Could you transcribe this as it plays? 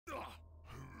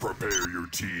Prepare your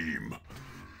team.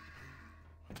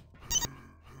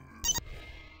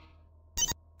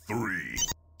 3,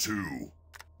 2,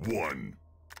 1,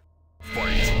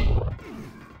 fight!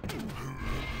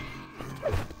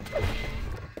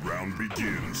 Round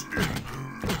begins in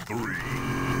 3,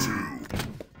 2,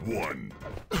 1.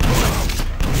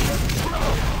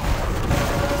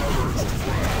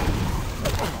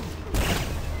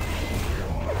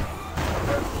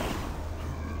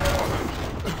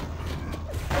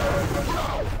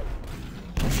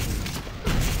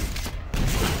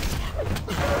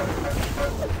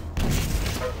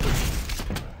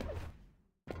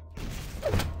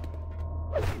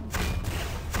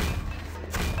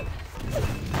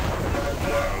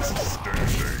 First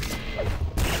round.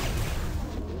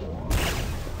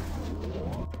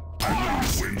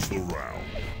 Wins the round.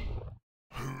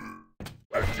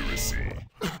 Accuracy.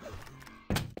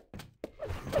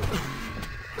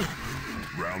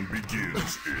 Round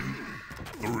begins in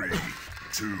 3,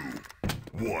 2,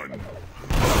 1.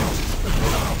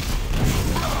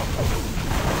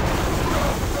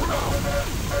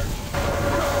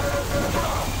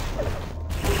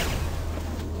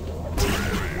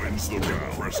 Wins the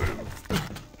round. Impressive.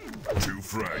 2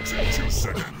 frags in 2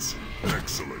 seconds.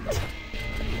 Excellent.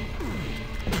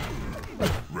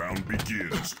 Round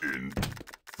begins in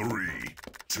 3,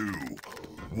 2,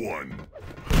 1.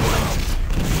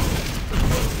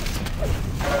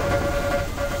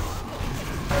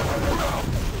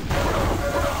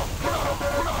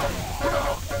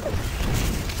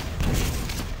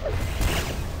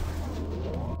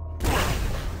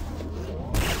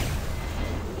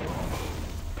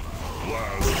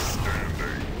 Last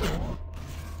standing.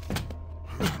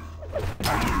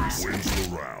 Wins the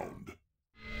round.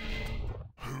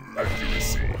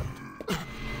 Accuracy.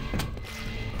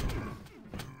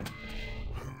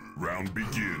 Round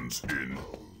begins in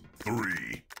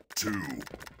 3, 2,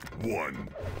 1.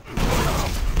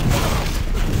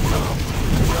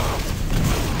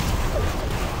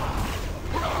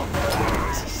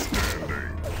 Last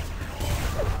standing.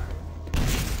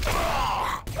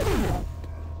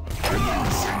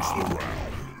 Wins the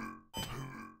round.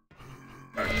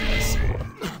 Accuracy.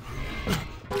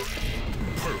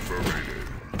 Perforated.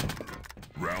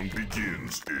 Round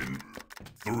begins in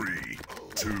 3,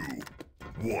 2,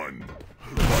 1.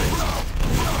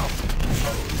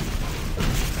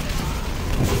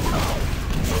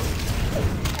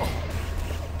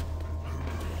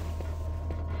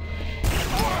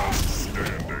 Last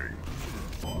standing.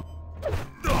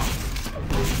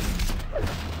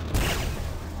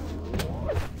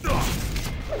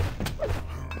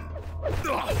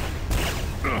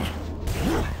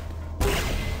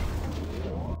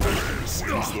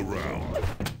 Wins the round.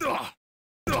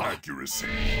 Accuracy.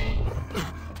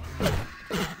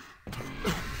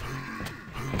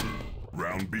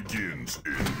 Round begins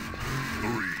in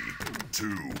 3,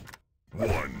 2,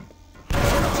 1.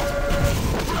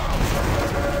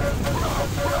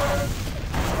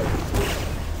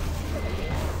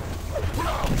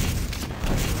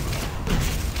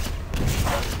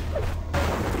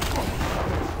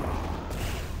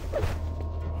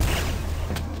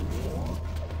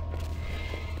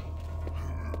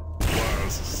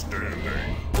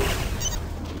 Standing.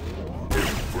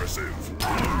 Impressive.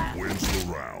 Wins the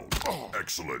round.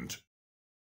 Excellent.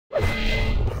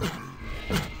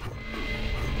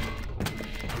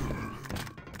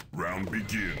 Round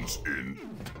begins in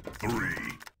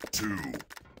 3, 2,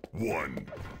 1.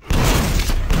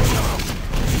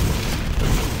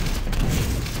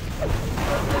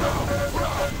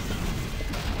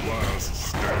 Last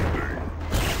standing.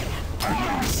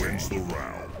 Wins the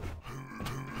round.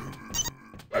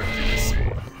 Accuracy.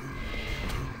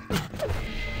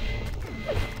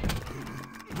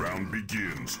 Round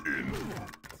begins in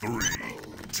 3,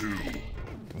 2,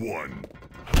 1.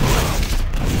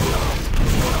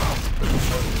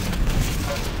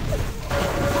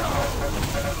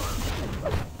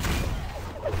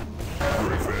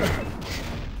 Revenge.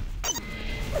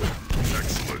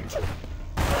 Excellent.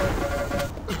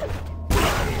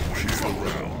 Wins the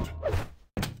round.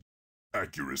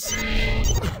 Accuracy.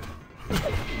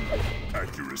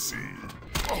 Accuracy.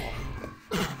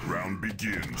 Round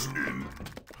begins in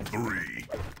 3,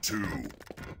 2,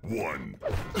 1.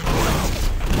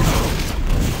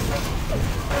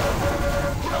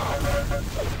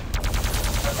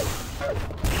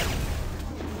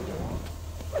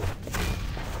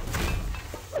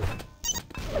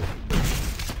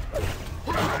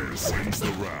 Wins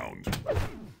the round.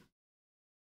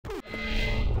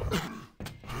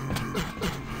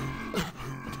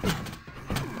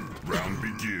 Round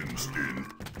begins in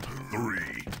 3,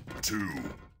 2,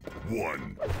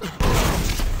 1.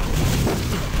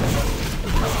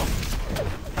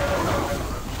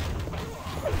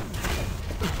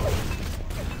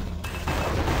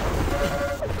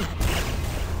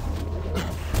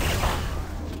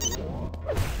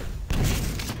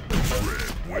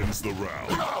 Red wins the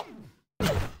round.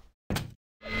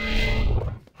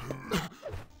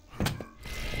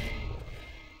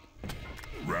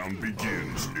 Round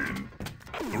begins in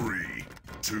 3,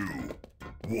 2,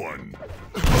 1.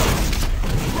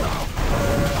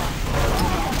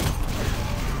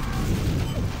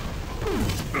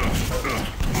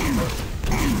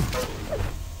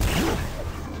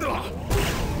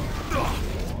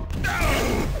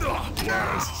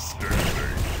 Last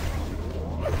standing.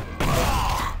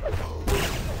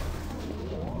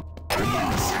 Enemy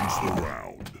wins the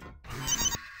round.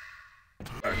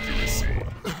 Accuracy.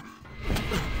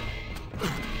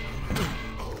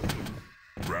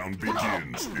 Round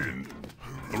begins in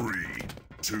 3,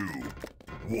 2,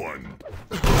 1.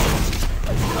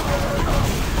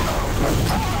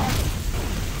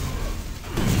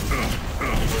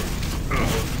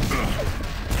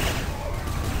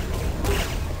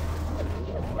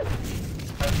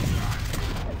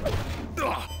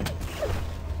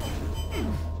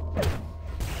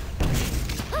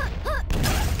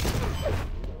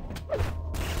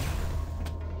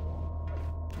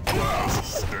 Last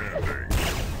standing.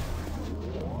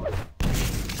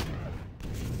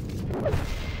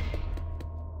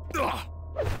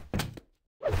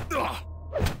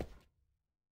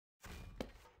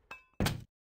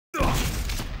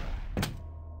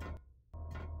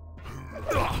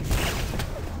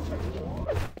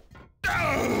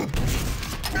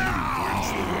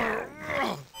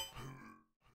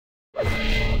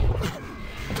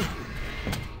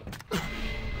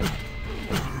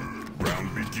 Round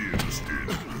begins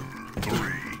in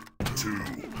 3, 2,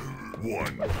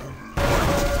 1.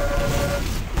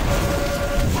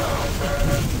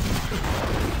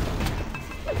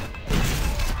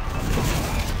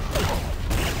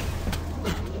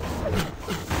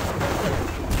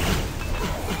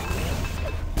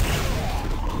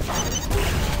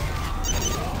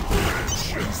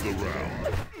 Wins the round.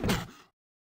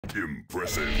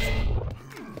 Impressive.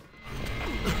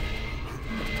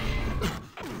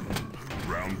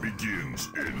 Round begins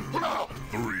in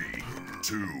 3,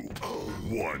 2,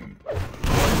 1.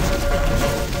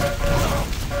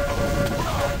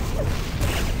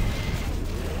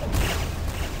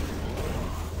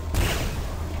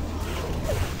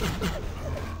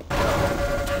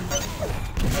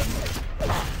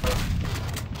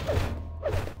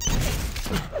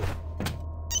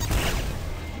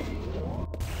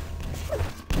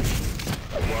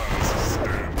 Last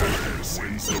standing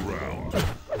wins the round.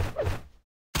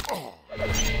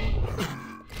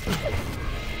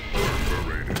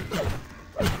 Perforated.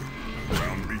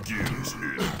 Round begins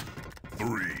in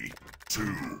 3, 2,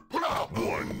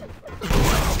 1.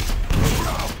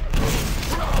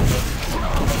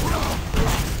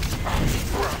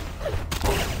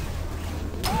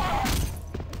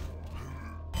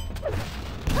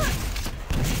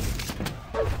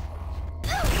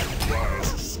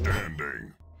 Last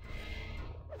standing.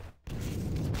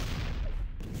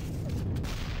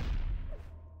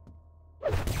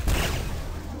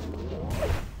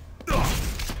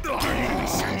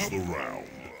 Wins the round.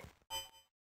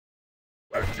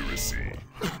 Accuracy.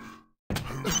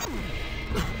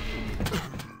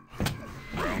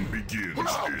 Round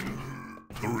begins in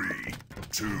 3,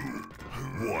 2,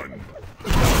 1.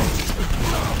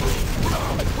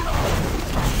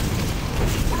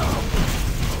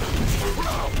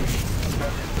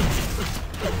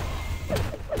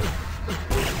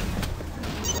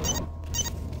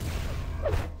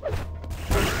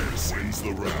 Perez wins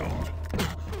the round.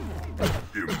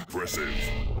 Impressive.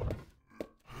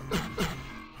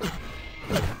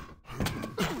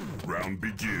 Round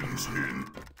begins in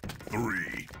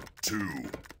 3, 2,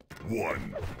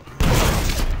 1.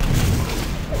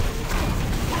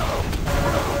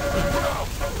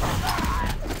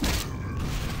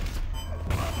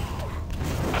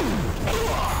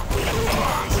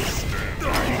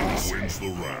 Standing wins the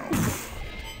round.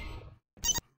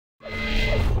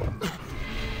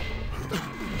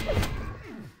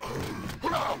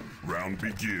 Round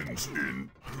begins in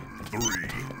 3,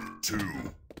 2,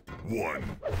 1.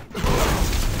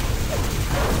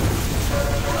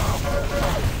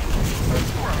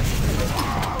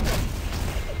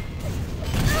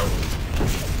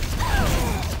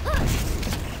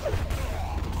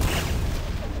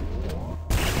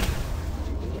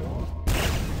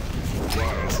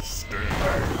 Last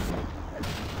standing.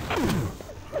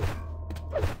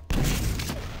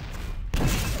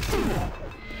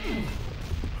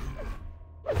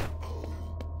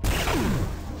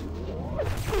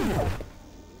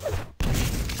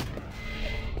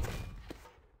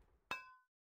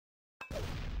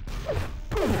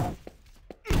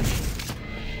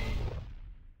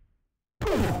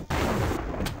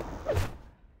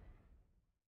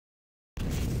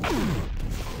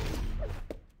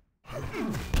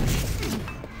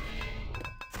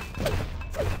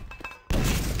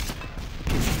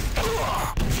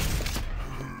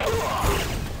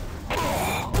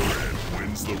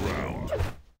 the round.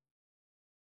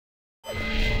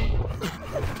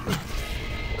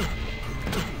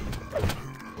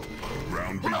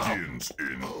 Round begins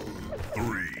in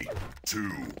 3,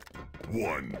 2,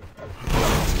 1.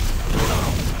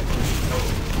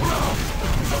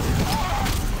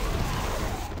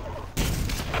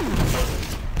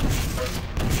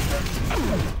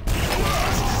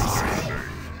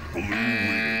 Blue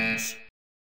wins.